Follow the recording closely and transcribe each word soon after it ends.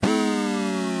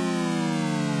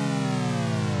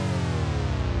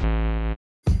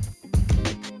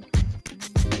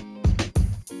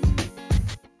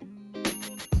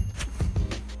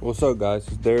What's up, guys?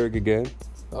 It's Derek again.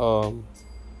 Um,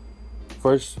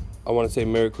 First, I want to say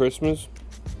Merry Christmas.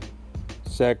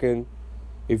 Second,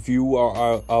 if you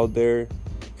are out there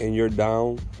and you're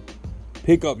down,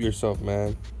 pick up yourself,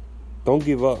 man. Don't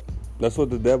give up. That's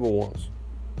what the devil wants.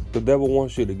 The devil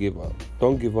wants you to give up.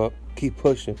 Don't give up. Keep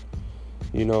pushing.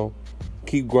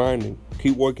 Keep grinding.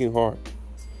 Keep working hard.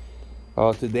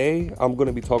 Today, I'm going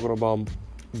to be talking about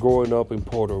growing up in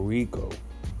Puerto Rico.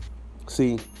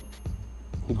 See,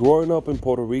 growing up in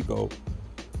Puerto Rico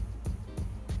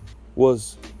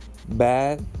was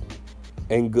bad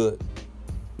and good.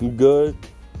 Good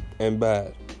and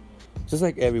bad. Just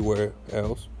like everywhere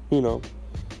else,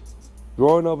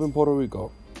 Growing up in Puerto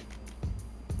Rico,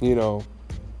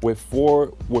 with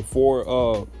four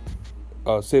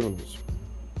siblings.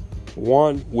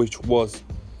 One which was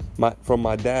from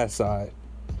my dad's side,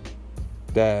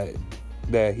 that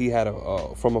he had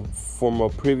from a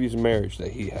previous marriage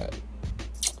that he had.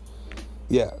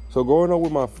 Yeah, so growing up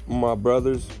with my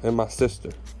brothers and my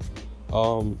sister,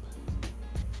 I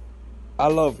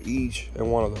love each and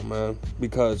one of them, man,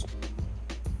 because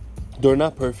they're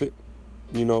not perfect,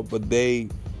 but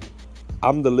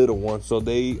I'm the little one, so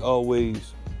they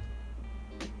always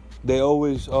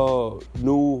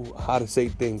knew how to say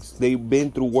things. They've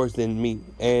been through worse than me,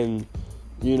 and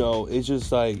it's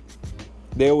just like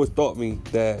they always taught me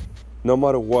that no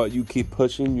matter what, you keep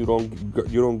pushing. You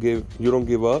don't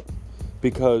give up,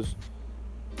 because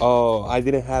I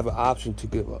didn't have an option to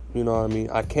give up. You know what I mean?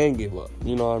 I can give up.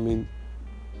 You know what I mean?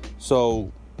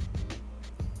 So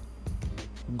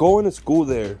going to school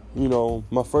there,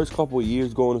 my first couple of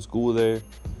years going to school there,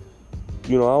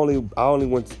 I only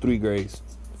went to 3 grades,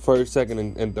 first, second,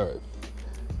 and third.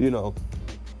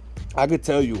 I could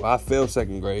tell you I failed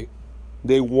 2nd grade.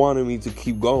 They wanted me to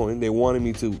keep going. They wanted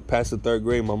me to pass the 3rd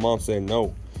grade. My mom said,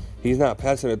 no, he's not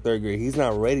passing the 3rd grade. He's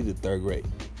not ready to 3rd grade.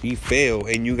 He failed,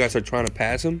 and you guys are trying to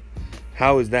pass him?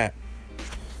 How is that?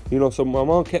 So my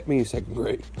mom kept me in 2nd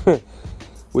grade,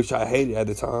 which I hated at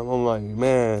the time. I'm like,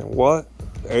 man, what?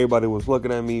 Everybody was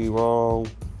looking at me wrong.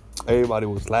 Everybody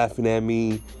was laughing at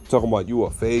me, talking about you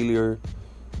a failure.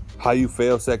 How you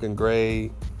fail 2nd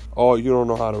grade. Oh, you don't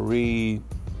know how to read.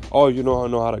 Oh, you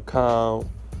don't know how to count.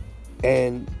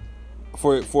 And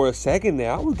for a second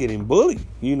there, I was getting bullied,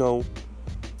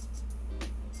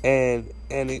 and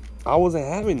I wasn't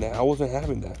having that. I wasn't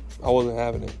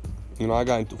having it. I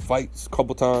got into fights a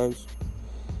couple times,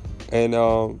 and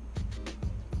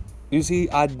you see,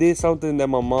 I did something that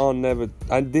my mom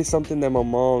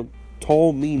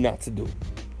told me not to do,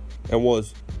 and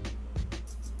was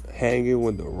hanging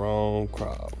with the wrong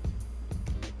crowd.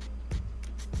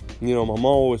 My mom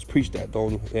always preached that.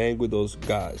 Don't hang with those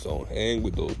guys. Don't hang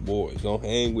with those boys. Don't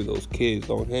hang with those kids.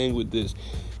 Don't hang with this.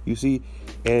 You see,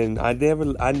 and I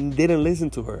didn't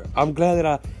listen to her. I'm glad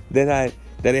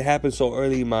that it happened so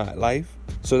early in my life,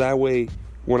 so that way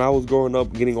when I was growing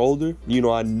up, getting older,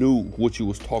 I knew what you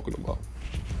was talking about.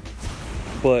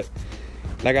 But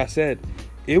like I said,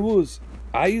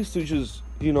 I used to just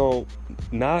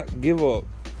not give a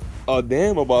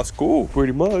damn about school,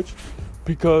 pretty much,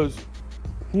 because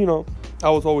I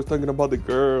was always thinking about the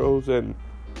girls, and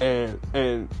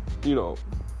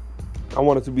I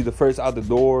wanted to be the first out the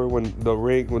door when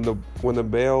the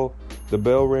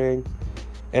bell rang,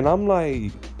 and I'm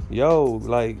like, yo,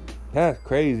 like, that's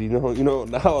crazy, Now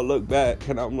I look back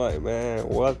and I'm like, man,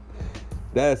 what?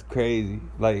 That's crazy.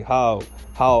 Like how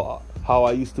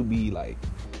I used to be, like,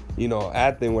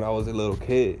 acting when I was a little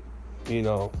kid,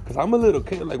 because I'm a little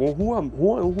kid. Like, well, who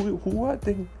I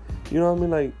think, what I mean?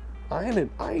 Like, I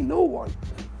ain't no one.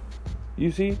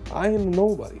 You see, I ain't a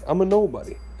nobody. I'm a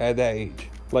nobody at that age.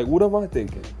 Like, what am I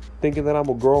thinking? Thinking that I'm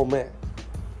a grown man.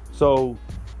 So,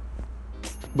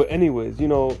 but anyways,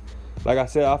 like I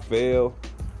said, I failed.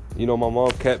 My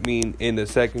mom kept me in the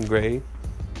 2nd grade.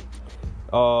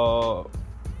 Also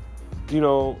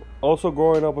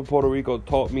growing up in Puerto Rico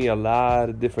taught me a lot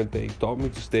of different things. Taught me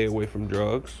to stay away from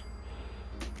drugs.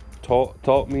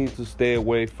 Taught me to stay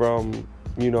away from,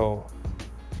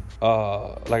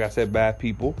 like I said, bad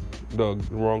people, the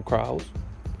wrong crowds.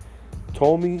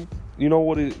 Told me,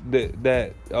 what it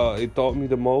taught me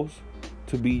the most?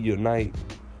 To be unite.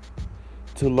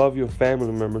 To love your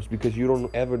family members, because you don't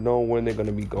ever know when they're going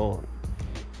to be gone.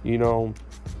 To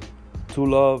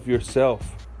love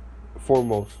yourself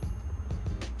foremost.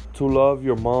 To love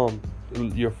your mom,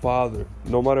 your father,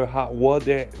 no matter what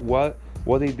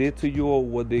they did to you or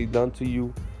what they done to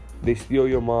you, they still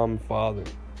your mom and father.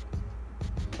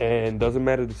 And doesn't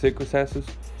matter the circumstances,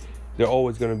 they're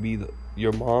always gonna be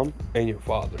your mom and your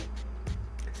father.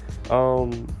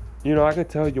 I can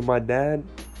tell you, my dad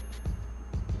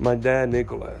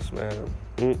Nicholas, man,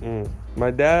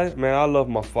 My dad, man, I love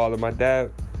my father. My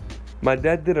dad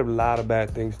did a lot of bad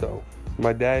things though.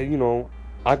 My dad,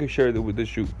 I could share it with this.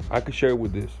 I could share it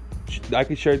with this. I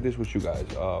could share this with you guys.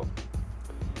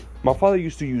 My father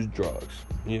used to use drugs,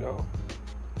 and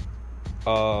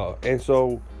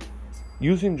so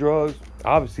using drugs,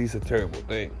 obviously, it's a terrible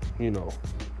thing,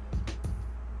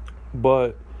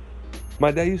 But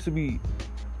my dad used to be.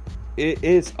 It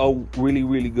is a really,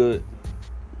 really good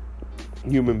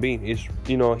human being. It's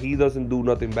he doesn't do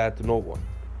nothing bad to no one,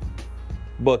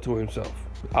 but to himself,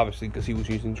 obviously, because he was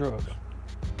using drugs.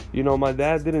 My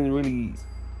dad didn't really.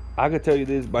 I could tell you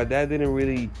this: my dad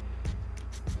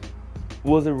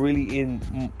wasn't really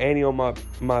in any of my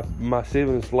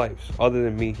siblings' lives other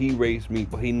than me. He raised me,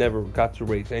 but he never got to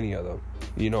raise any of them.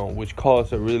 Which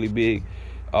caused a really big,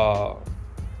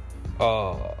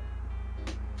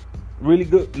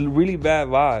 really bad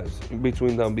vibes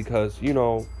between them because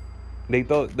they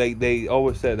thought they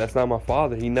always said that's not my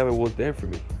father. He never was there for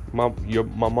me. Mommy's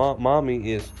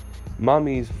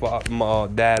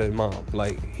dad and mom.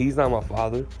 Like, he's not my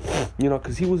father,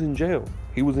 because he was in jail.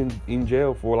 He was in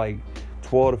jail for like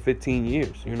 12 to 15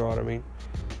 years. You know what I mean?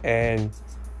 And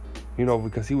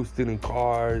because he was stealing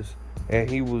cars and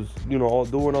he was all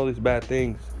doing all these bad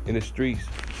things in the streets,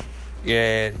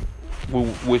 and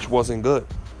which wasn't good.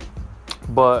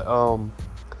 But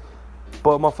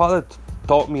my father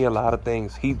taught me a lot of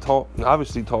things. He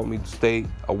obviously taught me to stay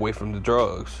away from the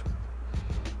drugs.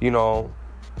 He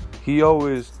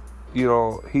always, he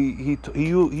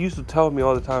used to tell me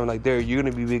all the time, like, Derek, you're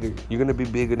gonna be bigger. You're gonna be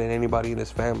bigger than anybody in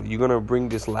this family. You're gonna bring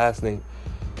this last name,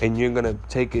 and you're gonna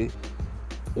take it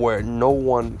where no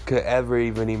one could ever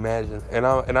even imagine. And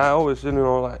I always,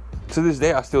 like, to this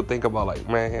day, I still think about, like,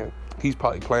 man, he's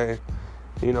probably playing.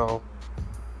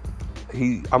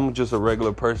 I'm just a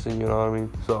regular person, you know what I mean?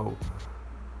 So,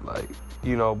 like,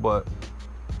 but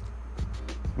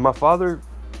my father,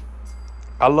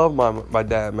 I love my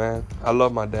dad, man. I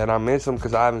love my dad. I miss him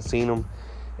because I haven't seen him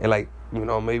in, like,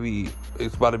 maybe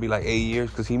it's about to be like 8 years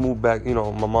because he moved back,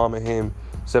 my mom and him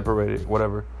separated,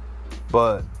 whatever.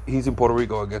 But he's in Puerto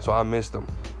Rico again, so I missed him.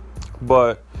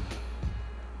 But,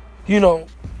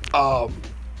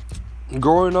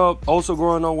 growing up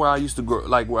where I used to grow,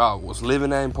 like where I was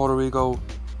living at in Puerto Rico,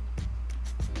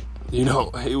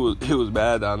 it was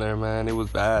bad down there, man. It was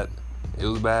bad. It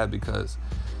was bad because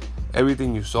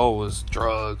everything you saw was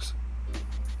drugs,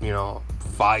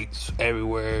 fights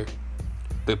everywhere.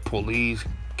 The police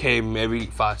came every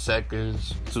 5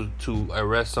 seconds to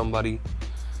arrest somebody.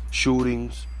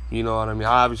 Shootings, you know what I mean?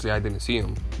 Obviously, I didn't see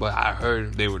them, but I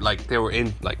heard they were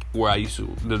in, like, where I used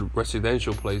to, the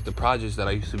residential place, the projects that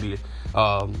I used to be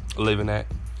living at.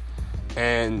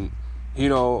 And,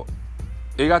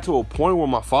 it got to a point where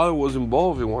my father was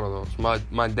involved in one of those.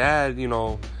 My dad,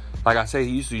 like I said,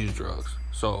 he used to use drugs.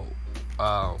 So,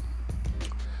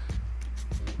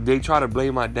 they try to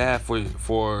blame my dad for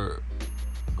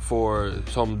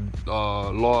some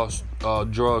lost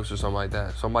drugs or something like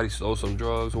that. Somebody stole some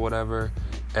drugs or whatever,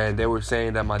 and they were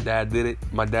saying that my dad did it.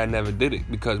 My dad never did it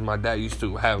because my dad used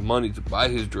to have money to buy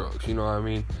his drugs, you know what I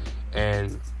mean?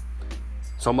 And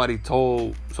somebody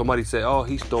said, oh,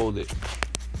 he stole it.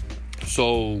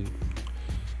 So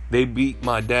they beat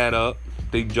my dad up.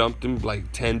 They jumped him,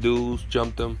 like 10 dudes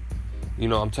jumped him.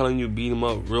 I'm telling you, beat him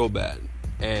up real bad.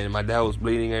 And my dad was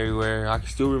bleeding everywhere. I can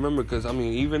still remember because,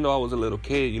 even though I was a little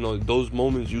kid, those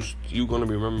moments you're going to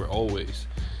remember always.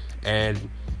 And,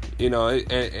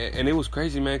 and it was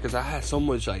crazy, man, because I had so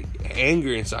much, like,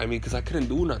 anger inside me because I couldn't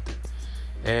do nothing.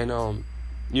 And,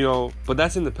 but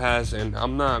that's in the past, and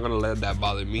I'm not going to let that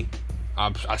bother me.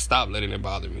 I stopped letting it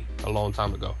bother me a long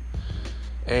time ago.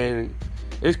 And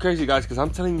it's crazy, guys, because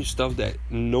I'm telling you stuff that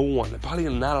no one, probably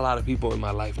not a lot of people in my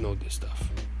life know this stuff.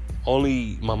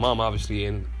 Only my mom, obviously,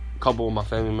 and a couple of my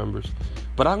family members.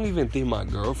 But I don't even think my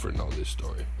girlfriend knows this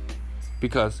story.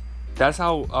 Because that's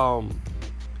how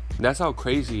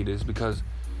crazy it is. Because,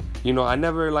 I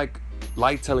never, like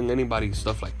telling anybody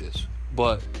stuff like this.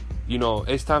 But,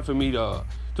 it's time for me to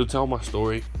tell my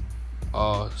story.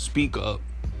 Speak up.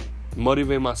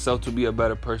 Motivate myself to be a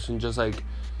better person. Just like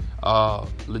I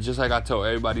tell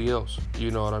everybody else,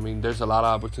 you know what I mean? There's a lot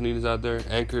of opportunities out there.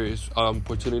 Anchor is an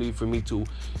opportunity for me to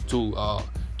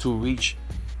reach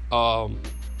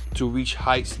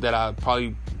heights that I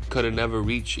probably could have never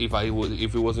reached if it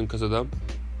wasn't because of them,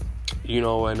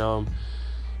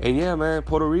 and yeah, man,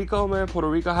 Puerto Rico, I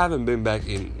haven't been back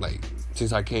in, like,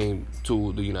 since I came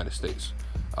to the United States.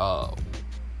 I'm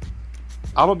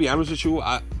gonna be honest with you,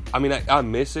 I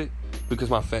miss it because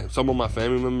some of my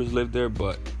family members live there,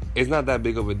 but it's not that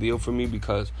big of a deal for me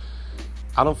because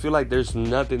I don't feel like there's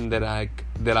nothing that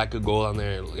that I could go down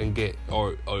there and get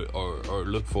or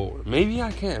look for. Maybe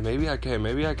I can.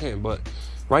 But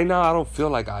right now I don't feel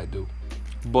like I do.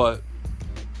 But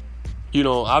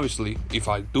obviously, if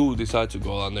I do decide to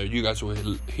go down there, you guys will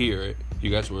hear it. You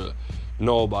guys will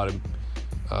know about it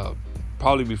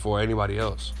probably before anybody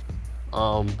else.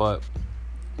 But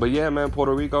yeah, man,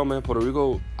 Puerto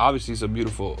Rico obviously is a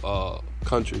beautiful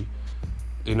country.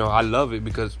 I love it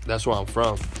because that's where I'm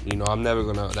from. I'm never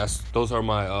gonna. Those are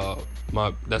my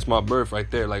that's my birth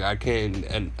right there. Like I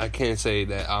can't say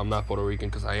that I'm not Puerto Rican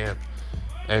because I am.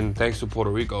 And thanks to Puerto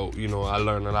Rico, I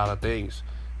learned a lot of things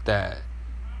that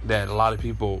a lot of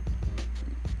people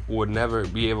would never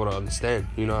be able to understand.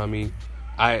 You know what I mean?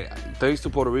 Thanks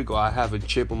to Puerto Rico, I have a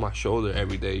chip on my shoulder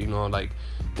every day. Like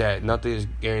that nothing is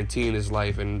guaranteed in this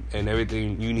life, and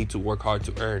everything you need to work hard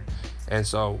to earn. And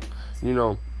so,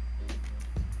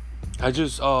 I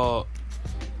just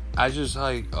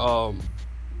like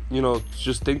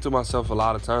just think to myself a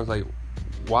lot of times, like,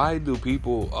 why do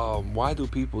people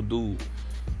do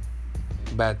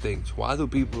bad things? Why do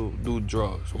people do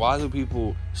drugs? Why do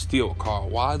people steal a car?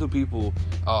 Why do people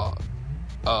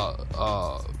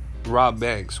rob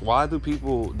banks? Why do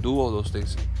people do all those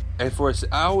things? And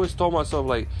I always told myself,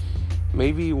 like,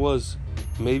 maybe it was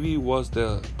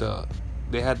the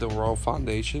they had the wrong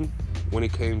foundation when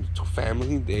it came to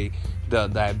family.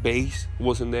 That base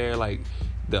wasn't there, like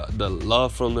the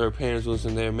love from their parents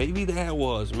wasn't there. Maybe that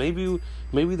was maybe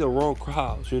the wrong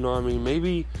crowds. You know what I mean?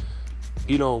 Maybe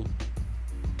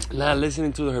not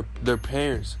listening to their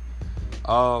parents.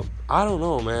 I don't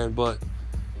know, man, but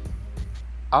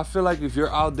I feel like if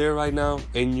you're out there right now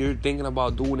and you're thinking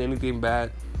about doing anything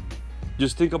bad,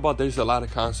 just think about there's a lot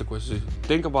of consequences.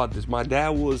 Think about this. My dad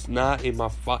was not in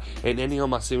any of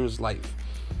my siblings' life.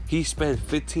 He spent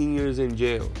 15 years in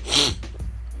jail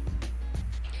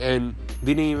and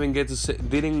didn't even get to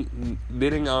didn't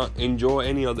enjoy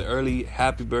any of the early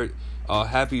happy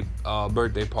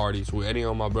birthday parties with any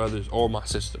of my brothers or my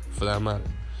sister, for that matter.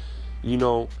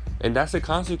 And that's the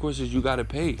consequences you gotta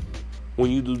pay when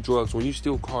you do drugs, when you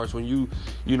steal cars, when you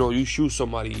shoot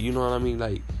somebody. You know what I mean?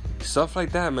 Like stuff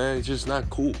like that, man. It's just not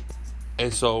cool.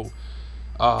 And so,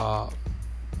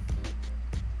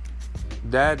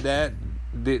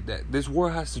 this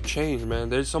world has to change, man.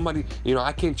 There's somebody,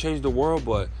 I can't change the world,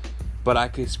 but I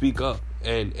can speak up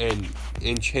and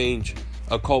change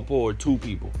a couple or two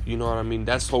people. You know what I mean?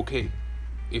 That's okay.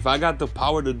 If I got the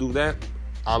power to do that,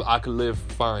 I could live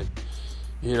fine.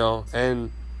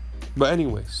 But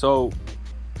anyway, so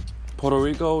Puerto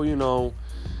Rico,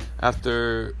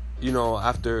 after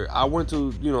I went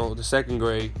to, the second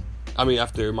grade,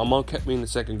 after my mom kept me in the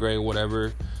second grade,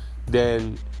 whatever,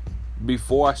 then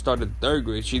before I started third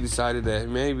grade, she decided that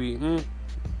maybe,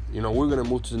 we're going to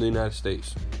move to the United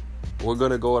States. We're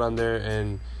going to go down there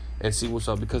and see what's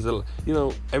up, because,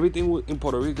 everything in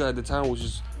Puerto Rico at the time was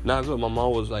just not good. My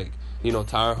mom was like,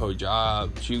 tired of her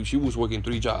job. She was working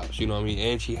 3 jobs, you know what I mean?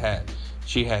 And she had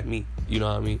me, you know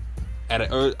what I mean? At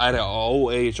an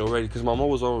old age already, because my mom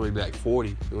was already like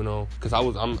 40, because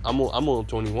I'm only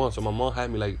 21, so my mom had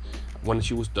me like when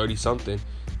she was 30 something,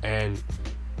 and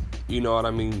you know what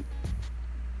I mean,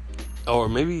 or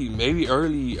maybe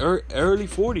early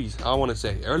 40s. I want to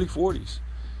say early 40s.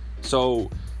 So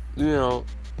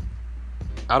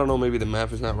I don't know, maybe the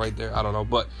math is not right there. I don't know,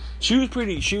 but she was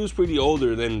pretty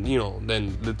older than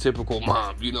the typical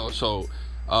mom, so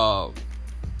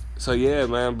yeah,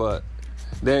 man. But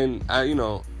then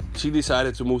she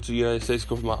decided to move to the United States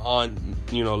because my aunt,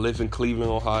 lived in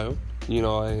Cleveland, Ohio,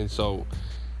 and so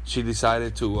she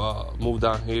decided to move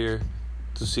down here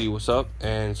to see what's up.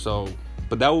 And so,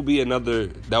 but that will be in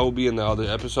the other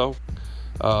episode.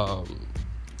 I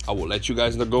will let you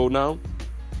guys go now.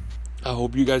 I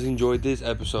hope you guys enjoyed this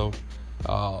episode,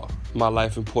 my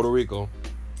life in Puerto Rico,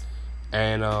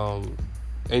 and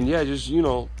yeah, just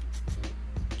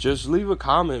leave a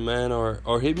comment, man,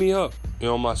 or hit me up.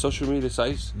 My social media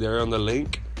sites, they're on the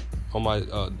link on my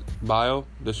bio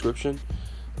description.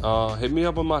 Hit me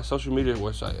up on my social media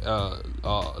website,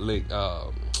 link,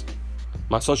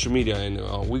 my social media,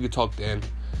 and we could talk then,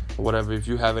 or whatever. If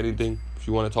you have anything, if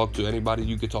you want to talk to anybody,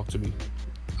 you could talk to me.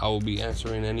 I will be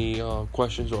answering any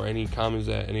questions or any comments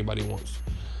that anybody wants.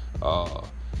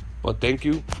 But thank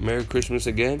you. Merry Christmas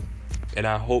again. And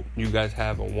I hope you guys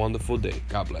have a wonderful day.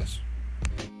 God bless.